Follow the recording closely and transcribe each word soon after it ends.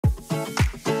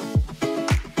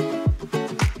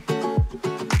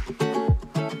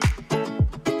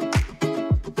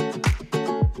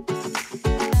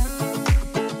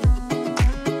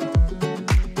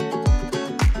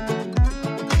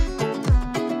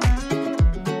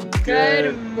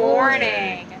Good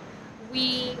morning.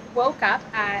 We woke up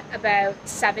at about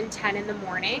 7:10 in the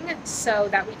morning so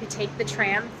that we could take the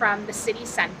tram from the city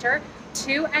center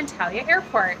to Antalya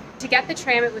airport. To get the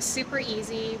tram, it was super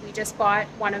easy. We just bought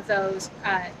one of those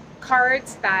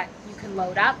cards that you can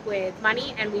load up with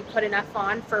money, and we put enough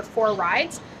on for 4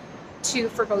 rides, 2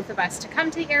 for both of us to come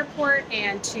to the airport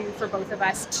and 2 for both of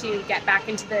us to get back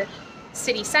into the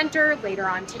city center later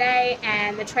on today,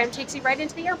 and the tram takes you right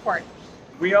into the airport.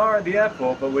 We are at the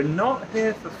airport, but we're not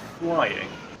here for flying.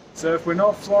 So if we're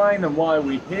not flying, then why are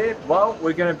we here? Well,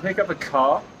 we're going to pick up a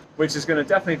car, which is going to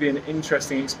definitely be an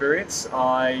interesting experience.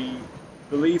 I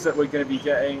believe that we're going to be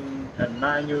getting a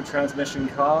manual transmission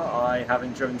car. I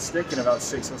haven't driven stick in about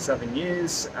 6 or 7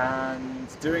 years, and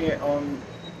doing it on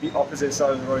the opposite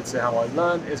side of the road to how I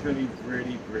learned is going to be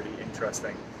really, really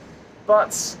interesting.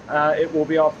 But it will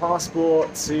be our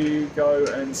passport to go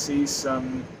and see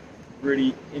some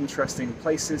really interesting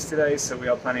places today. So we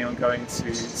are planning on going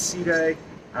to Side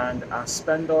and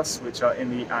Aspendos, which are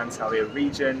in the Antalya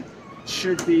region.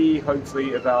 Should be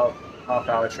hopefully about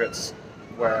half-hour trips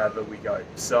wherever we go.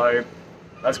 So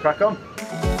let's crack on.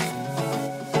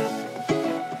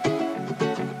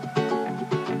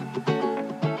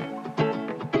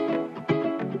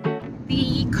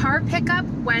 The car pickup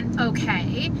went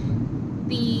okay.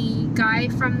 The guy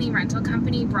from the rental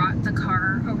company brought the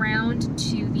car around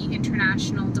to the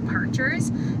international departures,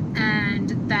 and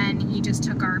then he just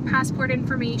took our passport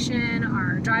information,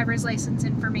 our driver's license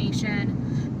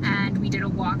information, and we did a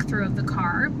walkthrough of the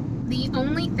car. The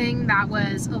only thing that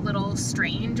was a little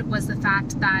strange was the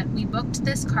fact that we booked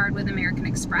this card with American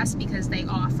Express because they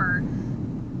offer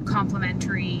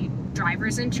complimentary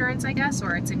driver's insurance, I guess,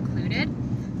 or it's included.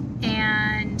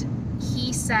 And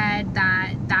he said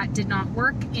that that did not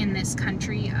work in this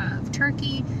country of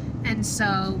Turkey, and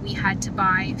so we had to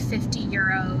buy 50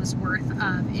 euros worth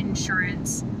of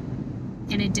insurance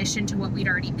in addition to what we'd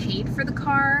already paid for the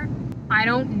car. I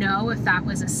don't know if that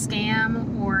was a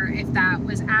scam or if that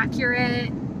was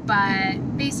accurate,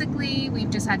 but basically we've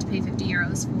just had to pay 50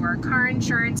 euros for car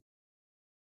insurance.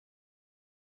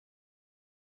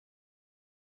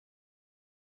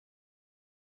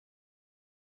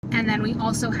 And then we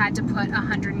also had to put a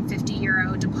 150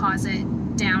 euro deposit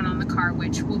down on the car,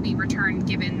 which will be returned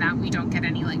given that we don't get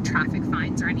any like traffic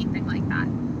fines or anything like that.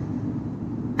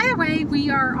 Either way, we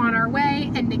are on our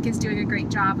way, and Nick is doing a great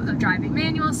job of driving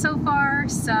manual so far,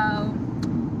 so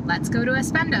let's go to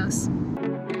Aspendos.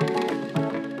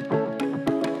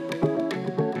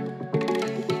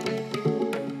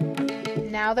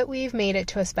 Now that we've made it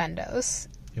to Aspendos,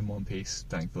 In one piece,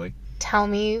 thankfully. tell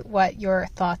me what your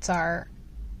thoughts are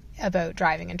about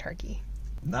driving in Turkey.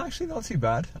 No, actually not too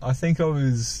bad. I think I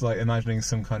was like imagining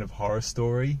some kind of horror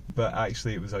story, but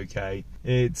actually it was okay.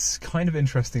 It's kind of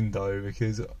interesting though,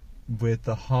 because with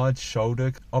the hard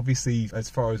shoulder, obviously as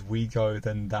far as we go,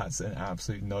 then that's an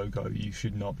absolute no-go. You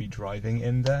should not be driving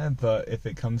in there. But if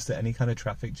it comes to any kind of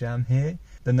traffic jam here,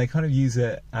 then they kind of use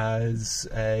it as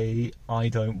a I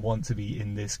don't want to be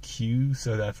in this queue,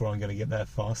 so therefore I'm going to get there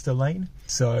faster lane.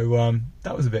 So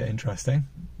that was a bit interesting.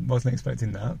 Wasn't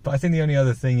expecting that. But I think the only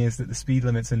other thing is that the speed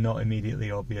limits are not immediately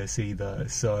obvious either,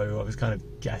 so I was kind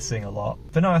of guessing a lot.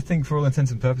 But no, I think for all intents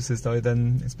and purposes though,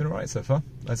 then it's been alright so far.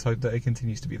 Let's hope that it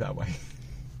continues to be that way.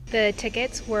 The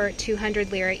tickets were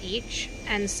 200 lira each,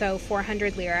 and so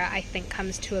 400 lira I think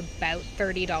comes to about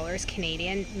 $30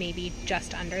 Canadian, maybe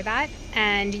just under that.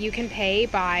 And you can pay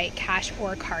by cash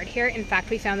or card here. In fact,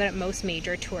 we found that at most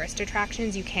major tourist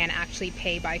attractions you can actually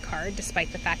pay by card,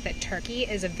 despite the fact that Turkey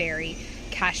is a very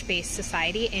cash-based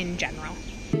society in general.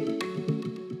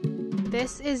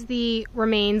 This is the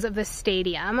remains of the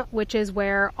stadium, which is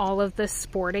where all of the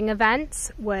sporting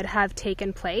events would have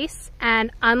taken place.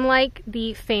 And unlike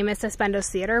the famous Aspendos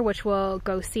Theatre, which we'll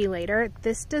go see later,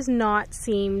 this does not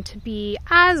seem to be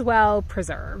as well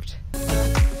preserved.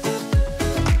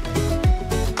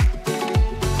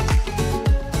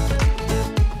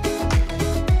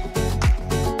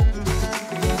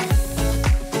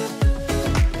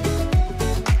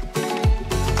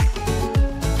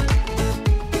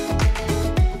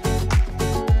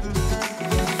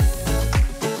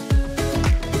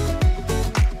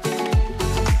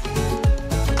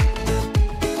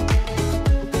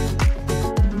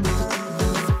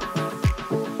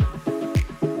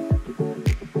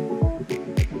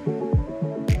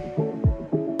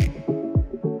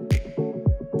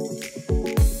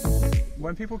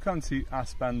 When people come to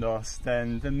Aspendos,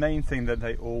 then the main thing that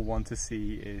they all want to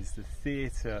see is the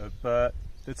theatre, but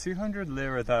the 200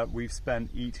 lira that we've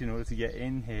spent each in order to get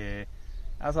in here,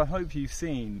 as I hope you've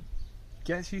seen,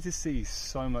 gets you to see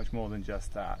so much more than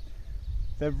just that.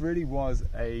 there really was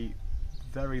a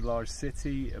very large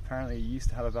city. Apparently it used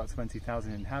to have about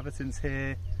 20,000 inhabitants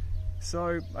here.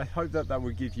 So I hope that that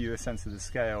would give you a sense of the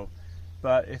scale.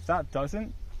 But if that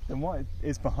doesn't, then what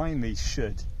is behind me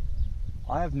should.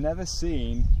 I have never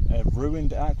seen a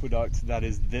ruined aqueduct that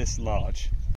is this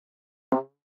large.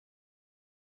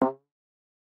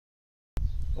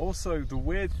 Also, the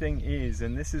weird thing is,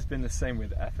 and this has been the same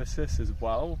with Ephesus as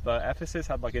well, but Ephesus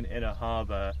had like an inner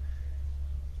harbour.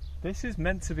 This is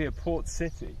meant to be a port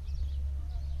city.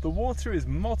 The water is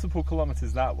multiple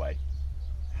kilometres that way.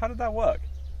 How did that work?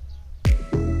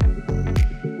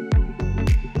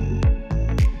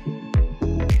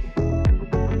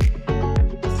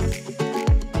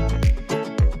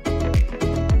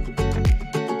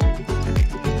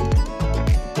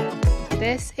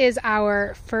 This is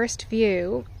our first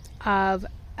view of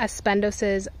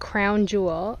Aspendos's crown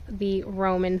jewel, the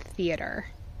Roman Theatre.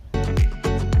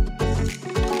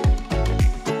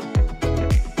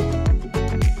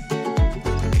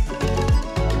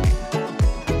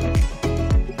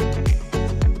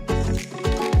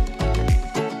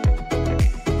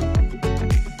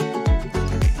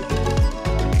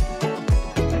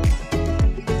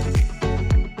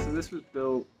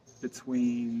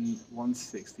 Between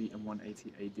 160 and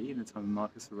 180 AD in the time of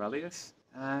Marcus Aurelius,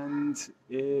 and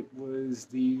it was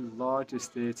the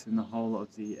largest theatre in the whole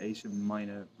of the Asia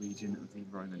Minor region of the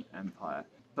Roman Empire.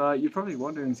 But you're probably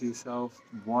wondering to yourself,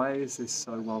 why is this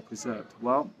so well preserved?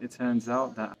 Well, it turns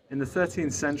out that in the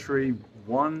 13th century,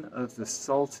 one of the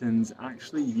sultans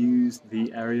actually used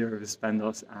the area of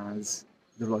Aspendos as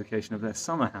the location of their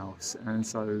summer house, and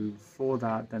so for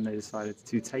that then they decided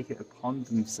to take it upon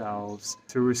themselves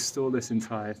to restore this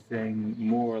entire thing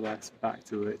more or less back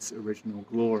to its original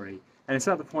glory. And it's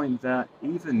at the point that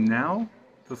even now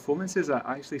performances are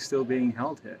actually still being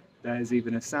held here. There's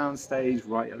even a sound stage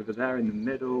right over there in the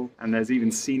middle, and there's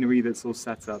even scenery that's all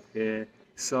set up here.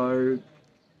 So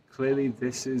clearly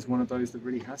this is one of those that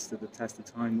really has stood the test of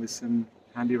time with some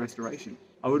handy restoration.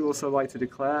 I would also like to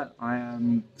declare I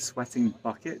am sweating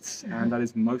buckets, and that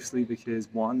is mostly because,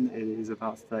 one, it is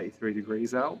about 33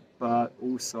 degrees out, but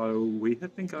also we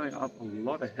have been going up a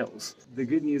lot of hills. The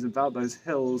good news about those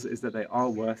hills is that they are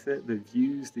worth it. The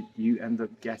views that you end up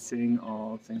getting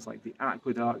of things like the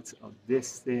aqueduct, of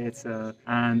this theatre,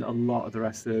 and a lot of the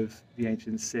rest of the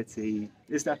ancient city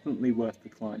is definitely worth the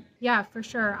climb. Yeah, for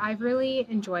sure. I've really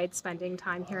enjoyed spending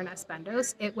time here in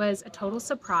Aspendos. It was a total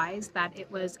surprise that it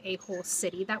was a whole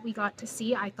city that we got to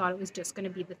see. I thought it was just going to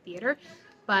be the theater,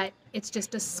 but it's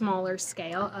just a smaller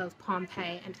scale of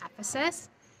Pompeii and Ephesus.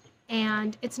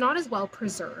 And it's not as well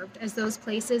preserved as those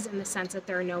places in the sense that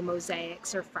there are no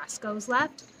mosaics or frescoes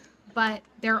left, but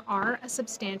there are a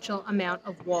substantial amount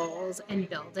of walls and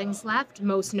buildings left,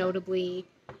 most notably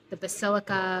the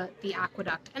basilica, the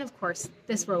aqueduct, and of course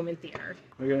this Roman theatre.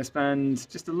 We're going to spend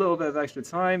just a little bit of extra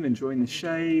time enjoying the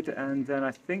shade, and then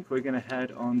I think we're going to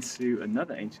head on to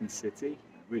another ancient city,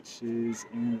 which is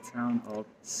in the town of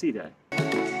Side.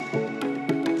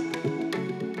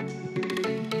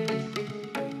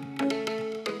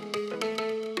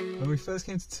 When we first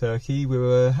came to Turkey, we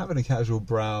were having a casual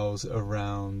browse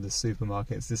around the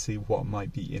supermarkets to see what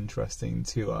might be interesting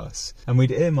to us, and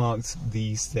we'd earmarked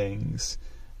these things.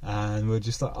 And we're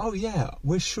just like, oh yeah,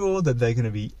 we're sure that they're going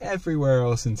to be everywhere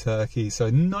else in Turkey,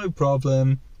 so no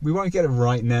problem. We won't get it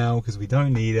right now because we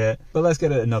don't need it, but let's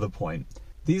get at another point.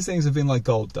 These things have been like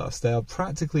gold dust. They are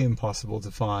practically impossible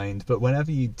to find, but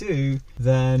whenever you do,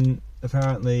 then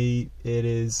apparently it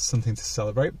is something to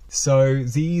celebrate. So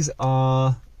these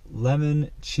are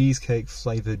lemon cheesecake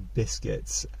flavoured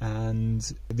biscuits,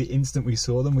 and the instant we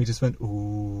saw them, we just went,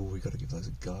 ooh, we got to give those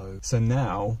a go. So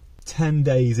now, 10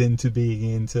 days into being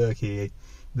in Turkey,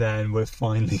 then we're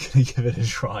finally going to give it a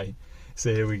try.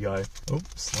 So here we go. Oh,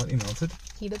 slightly melted.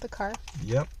 Heat of the car.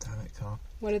 Yep, damn it, car.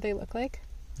 What do they look like?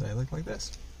 They look like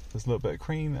this. There's a little bit of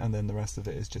cream, and then the rest of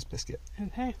it is just biscuit.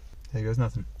 Okay. There goes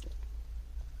nothing.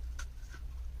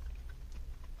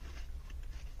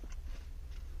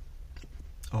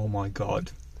 Oh my god.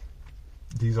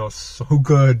 These are so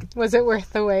good. Was it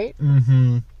worth the wait?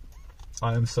 Mm-hmm.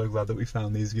 I am so glad that we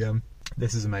found these again.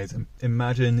 This is amazing.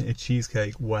 Imagine a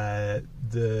cheesecake where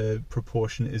the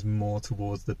proportion is more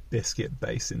towards the biscuit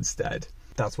base instead.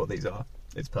 That's what these are.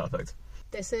 It's perfect.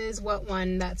 This is what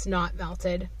one that's not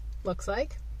melted looks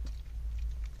like.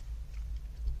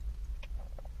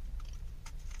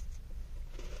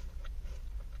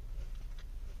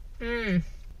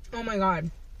 Oh my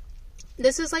god.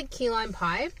 This is like key lime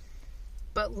pie,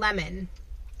 but lemon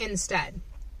instead.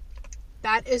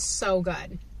 That is so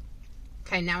good.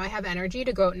 Okay, now I have energy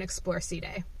to go out and explore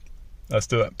Side. Let's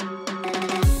do it.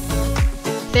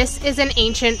 This is an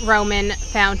ancient Roman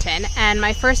fountain, and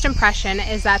my first impression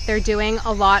is that they're doing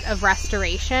a lot of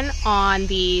restoration on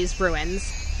these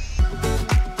ruins.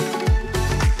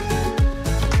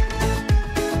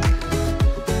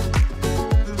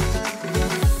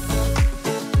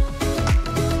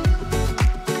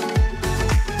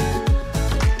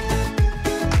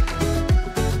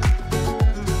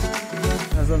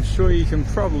 As I'm sure you can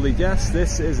probably guess,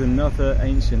 this is another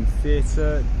ancient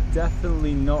theatre.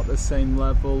 Definitely not the same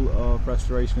level of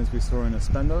restoration as we saw in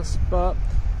Aspendos, but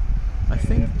I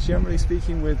think generally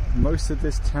speaking with most of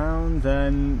this town,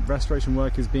 then restoration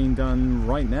work is being done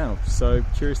right now. So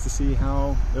curious to see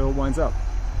how it all winds up.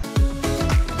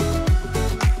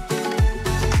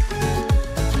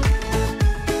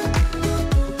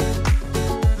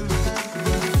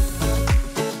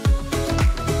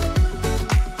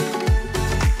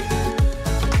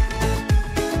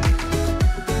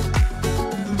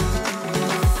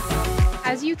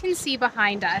 As you can see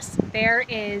behind us, there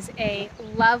is a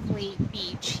lovely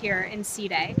beach here in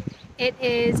Side. It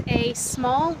is a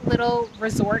small little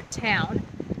resort town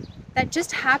that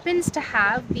just happens to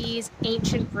have these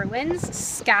ancient ruins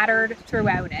scattered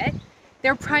throughout it.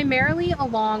 They're primarily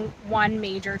along one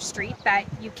major street that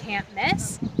you can't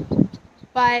miss,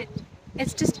 but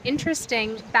it's just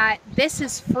interesting that this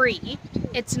is free.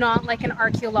 It's not like an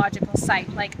archaeological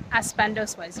site like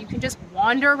Aspendos was. You can just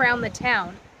wander around the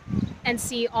town and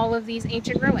see all of these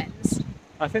ancient ruins.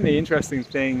 I think the interesting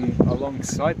thing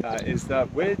alongside that is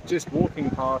that we're just walking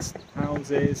past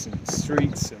houses and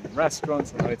streets and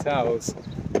restaurants and hotels,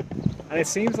 and it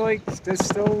seems like there's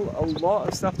still a lot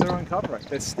of stuff they're uncovering.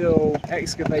 They're still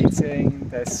excavating,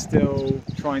 they're still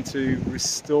trying to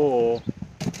restore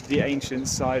the ancient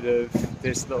side of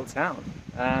this little town.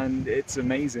 And it's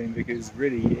amazing because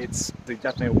really it's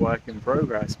definitely a work in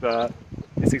progress, but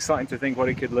it's exciting to think what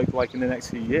it could look like in the next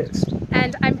few years.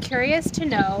 And I'm curious to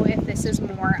know if this is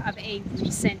more of a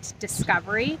recent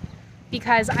discovery,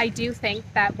 because I do think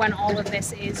that when all of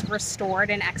this is restored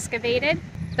and excavated,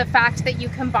 the fact that you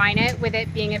combine it with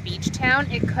it being a beach town,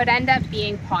 it could end up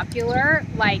being popular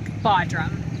like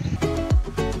Bodrum.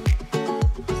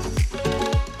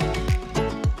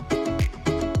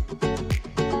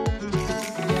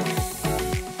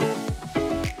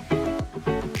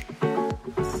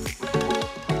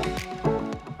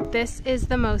 This is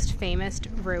the most famous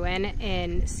ruin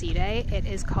in Side. It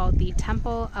is called the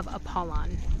Temple of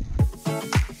Apollon.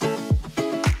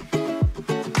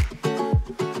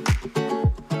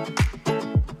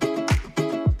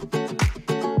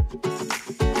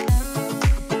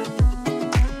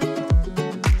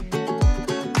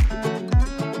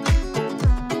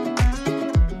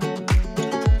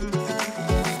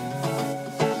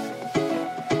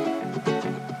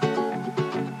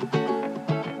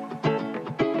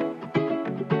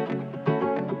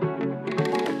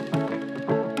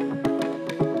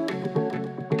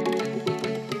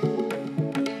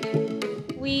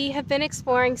 We have been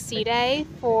exploring Side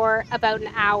for about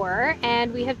an hour,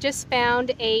 and we have just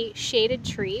found a shaded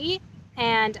tree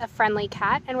and a friendly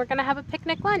cat, and we're gonna have a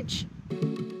picnic lunch.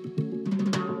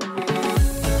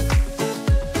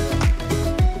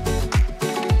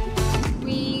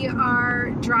 We are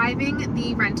driving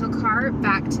the rental car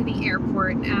back to the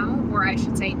airport now, or I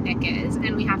should say Nick is,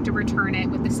 and we have to return it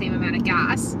with the same amount of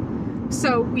gas.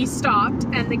 So we stopped,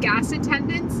 and the gas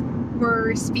attendants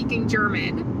were speaking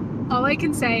German. All I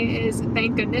can say is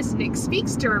thank goodness Nick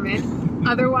speaks German,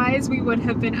 otherwise we would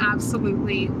have been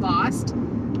absolutely lost.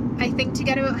 I think to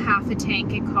get about half a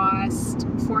tank it cost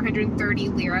 430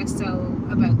 lira, so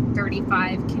about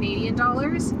 35 Canadian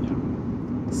dollars.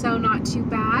 So not too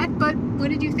bad, but what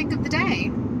did you think of the day?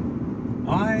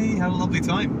 I had a lovely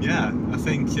time, yeah. I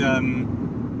think,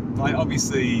 like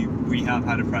obviously we have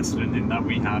had a precedent in that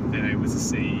we have been able to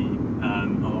see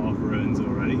a lot of ruins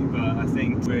already, but I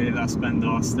think with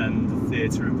Aspendos and the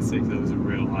theatre in particular was a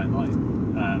real highlight.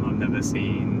 I've never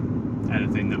seen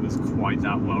anything that was quite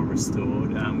that well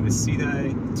restored. With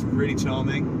Side, it's really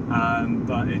charming,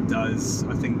 but it does,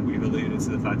 I think we've alluded to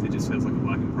the fact it just feels like a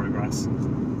work in progress.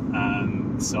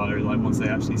 So like once they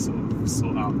actually sort of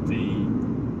sort out the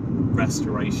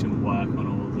restoration work on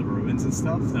all of the ruins and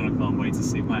stuff, then I can't wait to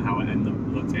see like how it ends up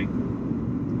looking.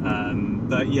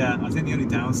 But yeah, I think the only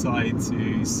downside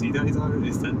to Side though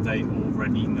is that they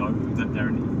already know that they're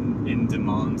an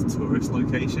in-demand tourist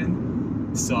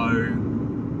location. So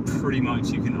pretty much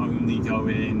you can only go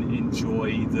in,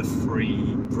 enjoy the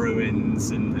free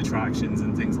ruins and attractions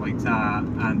and things like that,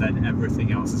 and then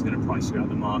everything else is going to price you out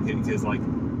the market, because like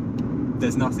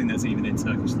there's nothing that's even in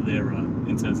Turkish lira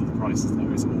in terms of the prices though,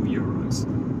 it's all euros.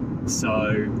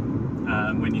 So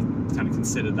when you kind of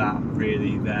consider that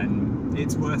really, then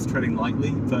it's worth treading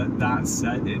lightly, but that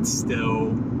said, it's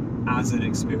still, as an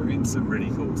experience, a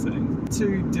really cool thing.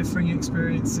 Two differing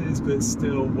experiences, but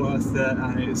still worth it,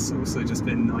 and it's also just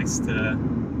been nice to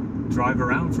drive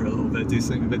around for a little bit, do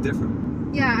something a bit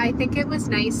different. Yeah, I think it was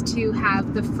nice to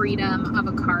have the freedom of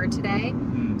a car today.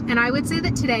 And I would say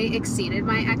that today exceeded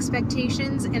my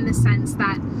expectations in the sense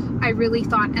that I really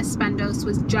thought Aspendos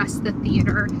was just the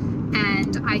theater,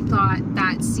 and I thought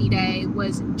that Side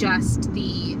was just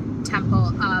the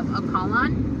Temple of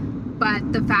Apollon.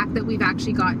 But the fact that we've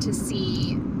actually got to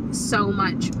see so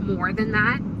much more than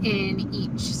that in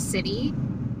each city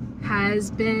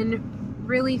has been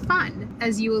really fun.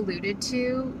 As you alluded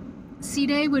to,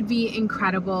 Side would be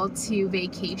incredible to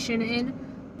vacation in.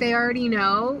 They already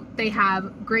know they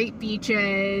have great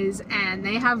beaches and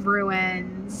they have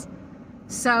ruins,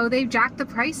 so they've jacked the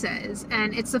prices,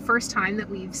 and it's the first time that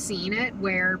we've seen it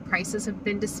where prices have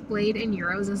been displayed in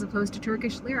euros as opposed to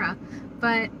Turkish lira.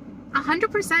 But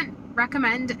 100%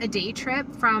 recommend a day trip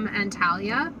from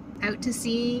Antalya out to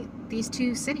see these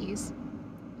two cities.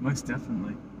 Most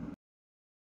definitely.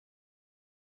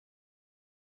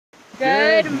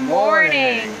 Good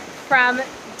morning from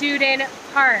Duden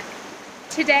Park.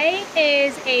 Today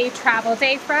is a travel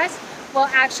day for us. We'll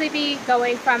actually be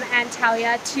going from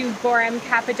Antalya to Gorem,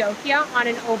 Cappadocia on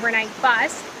an overnight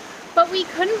bus, but we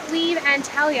couldn't leave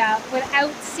Antalya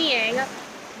without seeing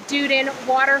Duden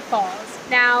Waterfalls.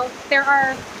 Now, there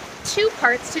are two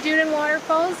parts to Duden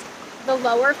Waterfalls, the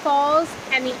lower falls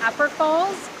and the upper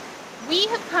falls. We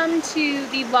have come to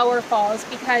the lower falls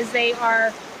because they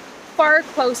are far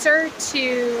closer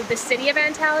to the city of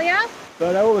Antalya.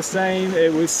 But all the same,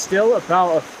 it was still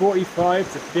about a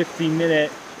 45 to 50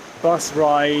 minute bus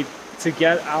ride to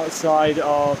get outside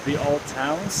of the old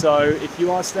town. So if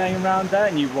you are staying around there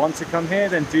and you want to come here,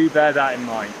 then do bear that in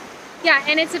mind. Yeah,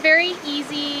 and it's a very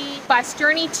easy bus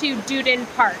journey to Duden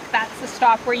Park. That's the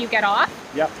stop where you get off.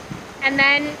 Yep. And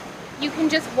then you can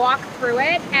just walk through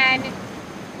it. And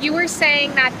you were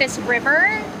saying that this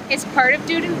river is part of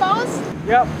Duden Falls?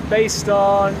 Yep, based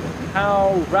on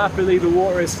how rapidly the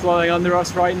water is flowing under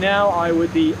us right now, I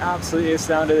would be absolutely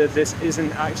astounded if this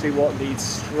isn't actually what leads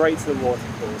straight to the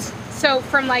waterfalls. So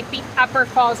from like the upper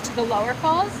falls to the lower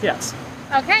falls? Yes.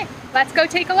 Okay, let's go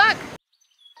take a look.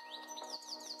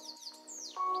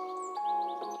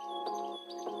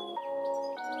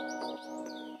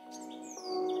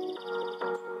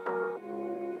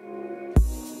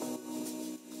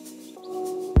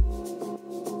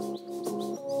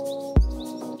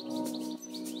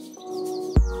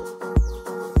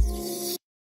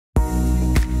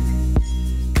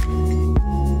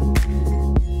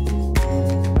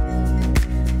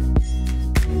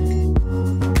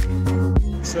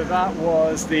 So that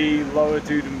was the Lower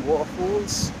Duden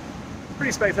Waterfalls.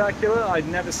 Pretty spectacular. I'd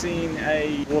never seen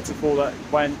a waterfall that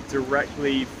went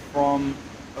directly from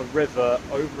a river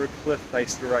over a cliff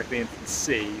face directly into the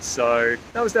sea. So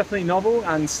that was definitely novel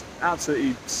and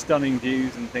absolutely stunning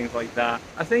views and things like that.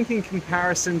 I think in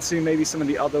comparison to maybe some of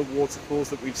the other waterfalls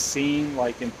that we've seen,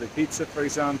 like in Pizza, for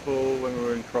example, when we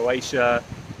were in Croatia,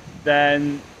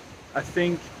 then I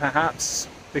think perhaps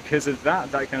because of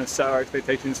that kind of set our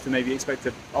expectations to maybe expect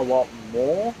a lot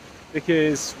more,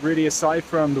 because really aside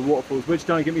from the waterfalls, which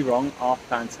don't get me wrong, are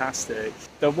fantastic,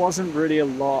 there wasn't really a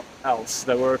lot else.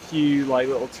 There were a few like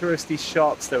little touristy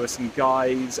shops, there were some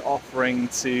guys offering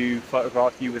to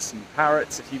photograph you with some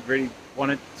parrots if you really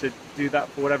wanted to do that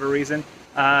for whatever reason.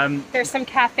 There's some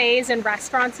cafes and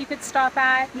restaurants you could stop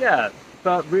at. Yeah,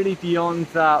 but really beyond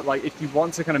that, like if you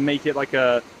want to kind of make it like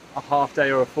a half day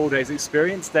or a full day's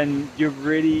experience, then you're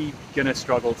really gonna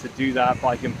struggle to do that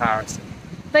by comparison.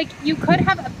 Like you could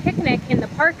have a picnic in the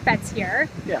park that's here.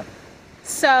 Yeah.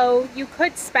 So you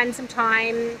could spend some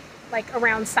time like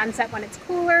around sunset when it's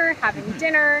cooler, having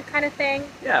dinner kind of thing.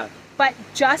 Yeah. But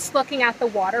just looking at the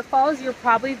waterfalls, you're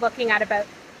probably looking at about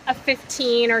a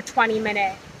 15 or 20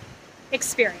 minute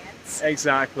experience.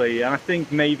 Exactly, and I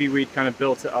think maybe we'd kind of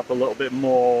built it up a little bit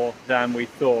more than we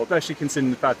thought, especially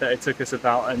considering the fact that it took us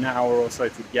about an hour or so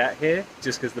to get here,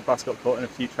 just because the bus got caught in a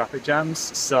few traffic jams.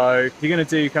 So if you're going to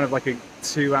do kind of like a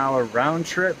 2-hour round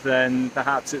trip, then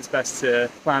perhaps it's best to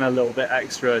plan a little bit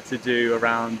extra to do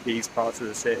around these parts of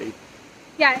the city.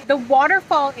 Yeah, the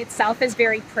waterfall itself is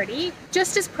very pretty,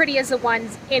 just as pretty as the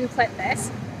ones in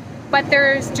Plitvice, but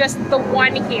there's just the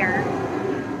one here.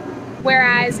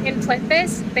 Whereas in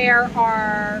Plitvice, there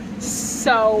are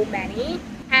so many.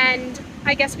 And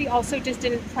I guess we also just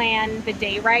didn't plan the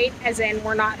day right, as in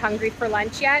we're not hungry for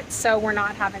lunch yet, so we're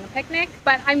not having a picnic.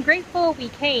 But I'm grateful we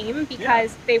came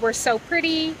because they were so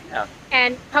pretty. Yeah.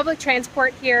 And public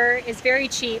transport here is very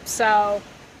cheap, so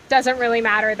doesn't really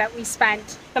matter that we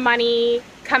spent the money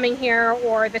coming here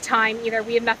or the time either.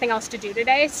 We have nothing else to do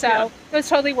today, so it was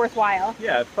totally worthwhile.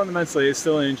 Yeah, fundamentally it's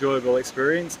still an enjoyable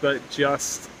experience, but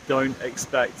just don't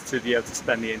expect to be able to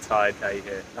spend the entire day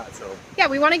here, that's all. Yeah,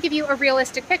 we want to give you a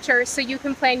realistic picture so you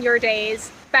can plan your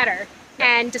days better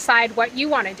and decide what you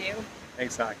want to do.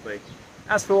 Exactly.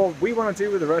 As for what we want to do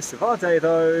with the rest of our day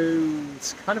though,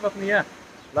 it's kind of up in the air.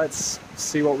 Let's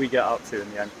see what we get up to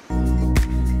in the end.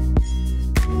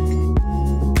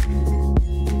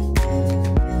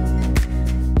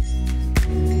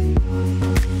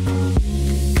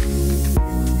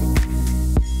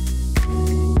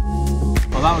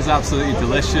 Well, that was absolutely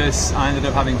delicious. I ended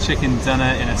up having chicken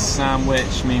dinner in a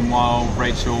sandwich. Meanwhile,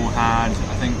 Rachel had,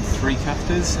 I think, 3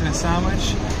 koftes in a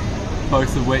sandwich,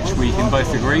 both of which we can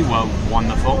both agree were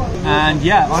wonderful. And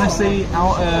yeah, honestly,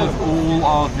 out of all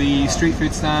of the street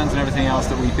food stands and everything else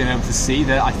that we've been able to see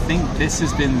there, I think this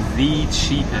has been the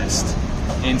cheapest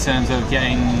in terms of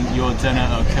getting your dinner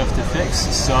or kofte fix.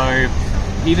 So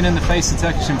even in the face of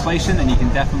Turkish inflation, then you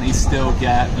can definitely still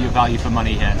get your value for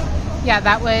money here. Yeah,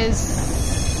 that was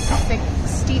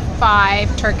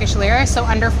 65 Turkish lira, so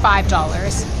under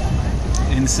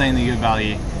 $5. Insanely good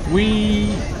value. We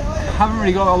haven't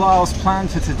really got a lot else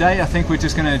planned for today. I think we're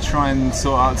just going to try and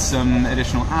sort out some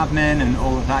additional admin and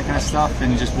all of that kind of stuff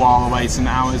and just while away some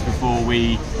hours before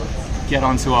we get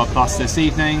onto our bus this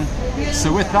evening.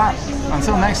 So with that,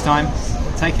 until next time,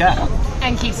 take care.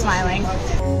 And keep smiling.